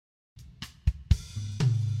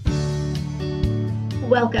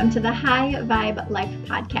Welcome to the High Vibe Life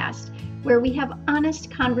podcast, where we have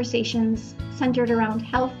honest conversations centered around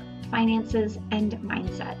health, finances, and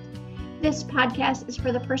mindset. This podcast is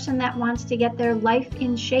for the person that wants to get their life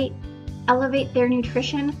in shape, elevate their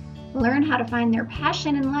nutrition, learn how to find their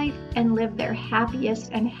passion in life, and live their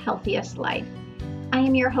happiest and healthiest life. I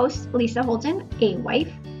am your host, Lisa Holton, a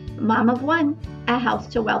wife, mom of one, a health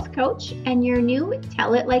to wealth coach, and your new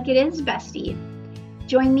Tell It Like It Is bestie.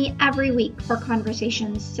 Join me every week for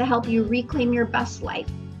conversations to help you reclaim your best life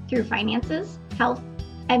through finances, health,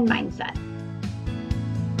 and mindset.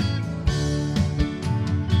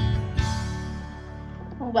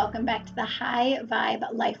 Welcome back to the High Vibe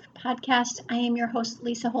Life podcast. I am your host,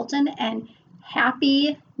 Lisa Holton, and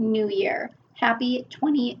Happy New Year. Happy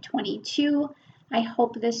 2022. I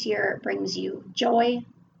hope this year brings you joy,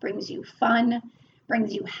 brings you fun,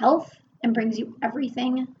 brings you health, and brings you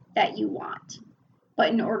everything that you want. But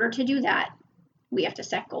in order to do that, we have to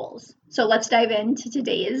set goals. So let's dive into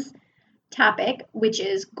today's topic, which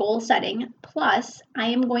is goal setting. Plus, I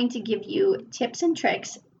am going to give you tips and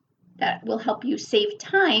tricks that will help you save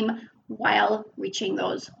time while reaching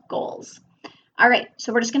those goals. All right,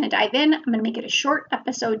 so we're just going to dive in. I'm going to make it a short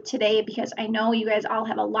episode today because I know you guys all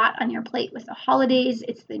have a lot on your plate with the holidays.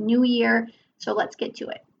 It's the new year, so let's get to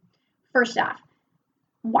it. First off,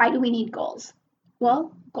 why do we need goals?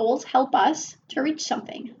 Well, goals help us to reach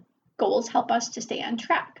something. Goals help us to stay on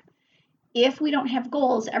track. If we don't have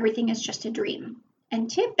goals, everything is just a dream. And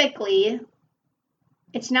typically,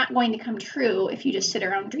 it's not going to come true if you just sit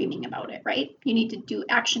around dreaming about it, right? You need to do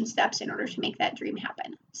action steps in order to make that dream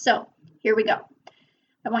happen. So here we go.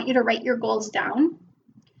 I want you to write your goals down.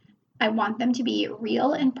 I want them to be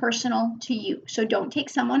real and personal to you. So don't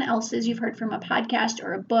take someone else's you've heard from a podcast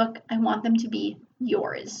or a book. I want them to be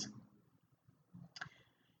yours.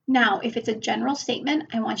 Now, if it's a general statement,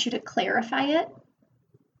 I want you to clarify it.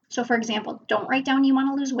 So for example, don't write down you want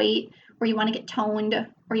to lose weight or you want to get toned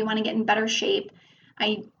or you want to get in better shape.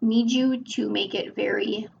 I need you to make it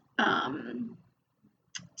very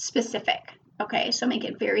specific. Okay, so make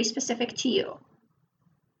it very specific to you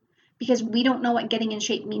because we don't know what getting in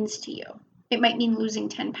shape means to you. It might mean losing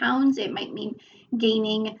 10 pounds. It might mean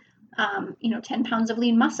gaining, 10 pounds of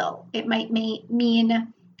lean muscle. It might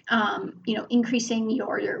mean increasing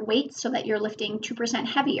your weight so that you're lifting 2%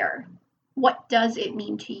 heavier. What does it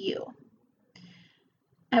mean to you?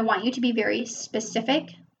 I want you to be very specific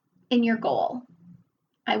in your goal.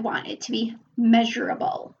 I want it to be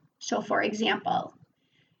measurable. So for example,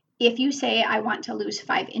 if you say I want to lose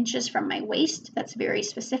 5 inches from my waist, that's very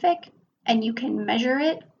specific and you can measure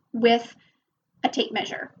it with a tape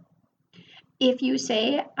measure. If you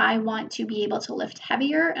say I want to be able to lift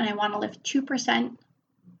heavier and I want to lift 2%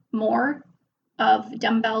 more of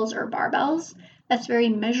dumbbells or barbells, that's very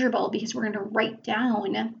measurable because we're going to write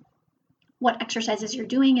down what exercises you're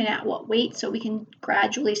doing and at what weight so we can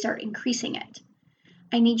gradually start increasing it.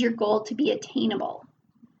 I need your goal to be attainable.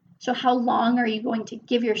 So how long are you going to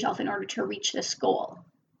give yourself in order to reach this goal?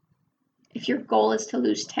 If your goal is to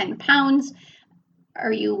lose 10 pounds,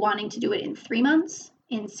 are you wanting to do it in 3 months,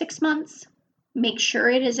 in 6 months? Make sure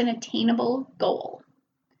it is an attainable goal.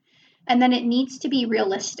 And then it needs to be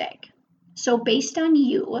realistic. So based on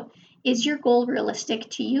you, is your goal realistic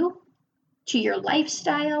to you, to your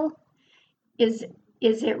lifestyle? Is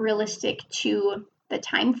it realistic to the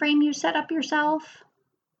time frame you set up yourself?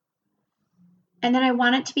 And then I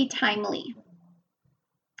want it to be timely,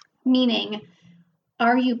 meaning,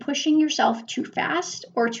 are you pushing yourself too fast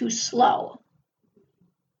or too slow?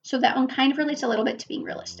 So that one kind of relates a little bit to being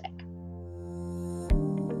realistic.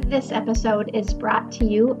 This episode is brought to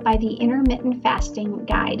you by the Intermittent Fasting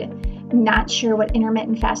Guide. Not sure what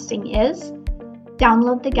intermittent fasting is?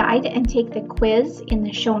 Download the guide and take the quiz in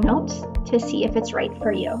the show notes to see if it's right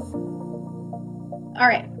for you. All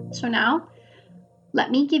right, so now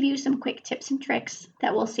let me give you some quick tips and tricks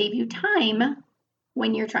that will save you time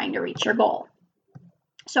when you're trying to reach your goal.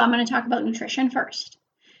 So I'm going to talk about nutrition first.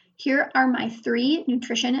 Here are my 3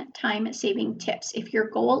 nutrition time-saving tips. If your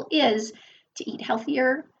goal is to eat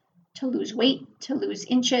healthier, to lose weight, to lose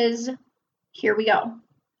inches, here we go.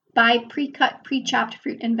 Buy pre-cut, pre-chopped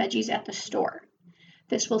fruit and veggies at the store.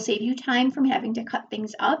 This will save you time from having to cut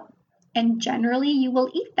things up, and generally you will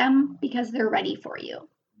eat them because they're ready for you.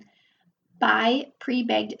 Buy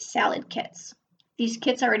pre-bagged salad kits. These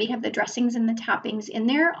kits already have the dressings and the toppings in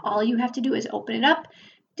there. All you have to do is open it up,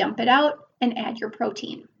 dump it out, and add your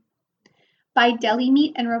protein. Buy deli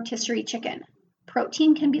meat and rotisserie chicken.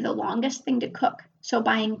 Protein can be the longest thing to cook, so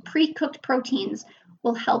buying pre-cooked proteins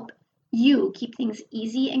will help you keep things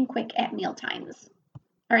easy and quick at meal times.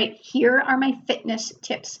 All right, here are my fitness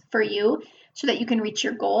tips for you so that you can reach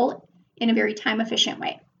your goal in a very time efficient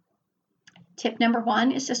way. Tip number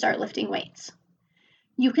 1 is to start lifting weights.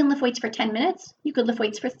 You can lift weights for 10 minutes. You could lift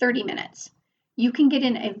weights for 30 minutes. You can get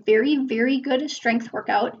in a very, very good strength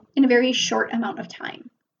workout in a very short amount of time.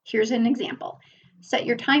 Here's an example. Set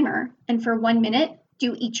your timer, and for 1 minute,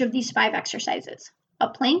 do each of these 5 exercises: a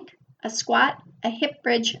plank, a squat, a hip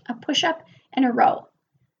bridge, a push-up, and a row.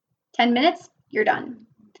 10 minutes, you're done.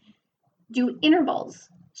 Do intervals.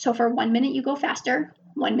 So for 1 minute, you go faster,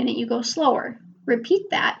 1 minute, you go slower. Repeat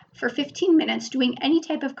that for 15 minutes, doing any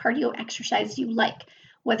type of cardio exercise you like,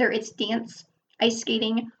 whether it's dance, ice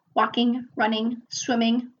skating, walking, running,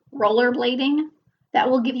 swimming, rollerblading. That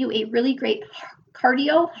will give you a really great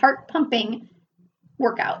cardio, heart-pumping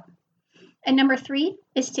workout. And number 3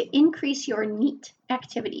 is to increase your NEAT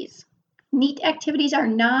activities. NEAT activities are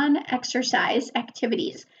non-exercise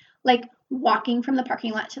activities, like walking from the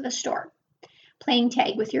parking lot to the store, playing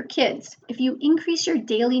tag with your kids. If you increase your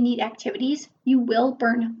daily NEAT activities, you will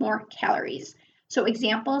burn more calories. So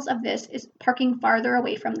examples of this is parking farther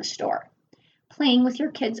away from the store, playing with your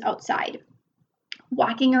kids outside,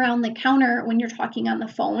 walking around the counter when you're talking on the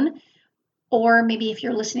phone, or maybe if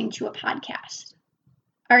you're listening to a podcast.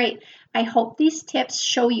 All right, I hope these tips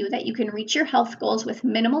show you that you can reach your health goals with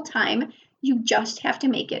minimal time. You just have to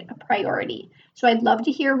make it a priority. So I'd love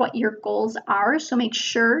to hear what your goals are, so make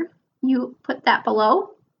sure you put that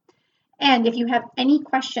below. And if you have any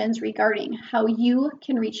questions regarding how you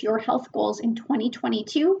can reach your health goals in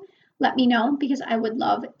 2022, let me know, because I would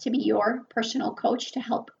love to be your personal coach to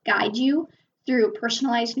help guide you through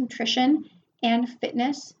personalized nutrition and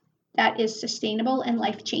fitness that is sustainable and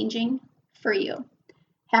life-changing for you.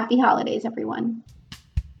 Happy holidays, everyone.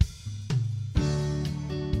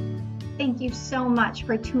 Thank you so much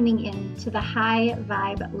for tuning in to the High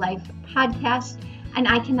Vibe Life podcast, and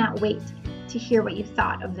I cannot wait to hear what you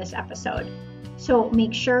thought of this episode. So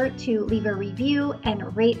make sure to leave a review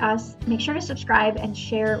and rate us. Make sure to subscribe and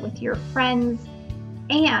share with your friends,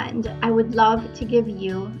 and I would love to give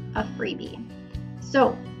you a freebie.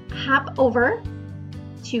 So hop over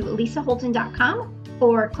to lisaholton.com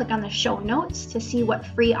or click on the show notes to see what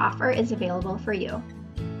free offer is available for you.